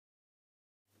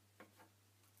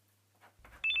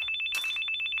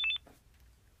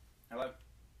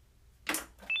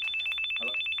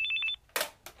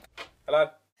Hello.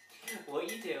 What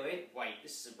are you doing? Wait,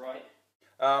 this isn't right.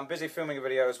 Busy filming a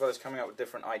video as well as coming up with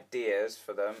different ideas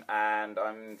for them, and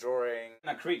I'm drawing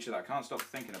a creature that I can't stop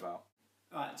thinking about.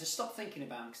 Alright, just stop thinking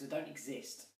about them because they don't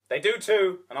exist. They do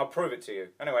too, and I'll prove it to you.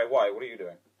 Anyway, why? What are you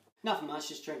doing? Nothing much,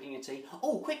 just drinking a tea.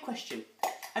 Oh, quick question.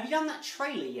 Have you done that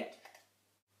trailer yet?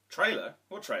 Trailer?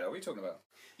 What trailer? What are you talking about?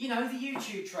 You know, the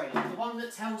YouTube trailer. The one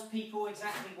that tells people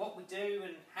exactly what we do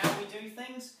and how we do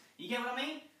things. You get what I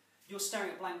mean? You're staring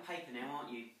at blank paper now,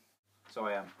 aren't you? So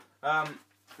I am.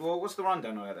 Well, what's the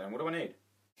rundown on it then? What do I need?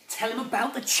 Tell them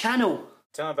about the channel.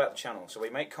 Tell them about the channel. So we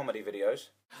make comedy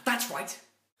videos. That's right.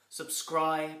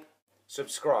 Subscribe.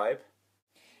 Subscribe.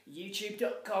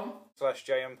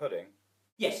 YouTube.com/JMPudding.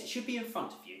 Yes, it should be in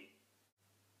front of you.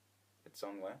 It's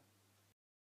on where?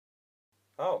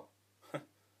 Oh.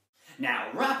 Now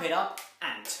wrap it up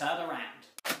and turn around.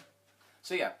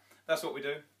 So yeah, that's what we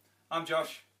do. I'm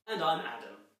Josh. And I'm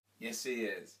Adam. Yes, he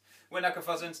is. We're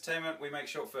nek0fuzz Entertainment. We make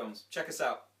short films. Check us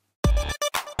out.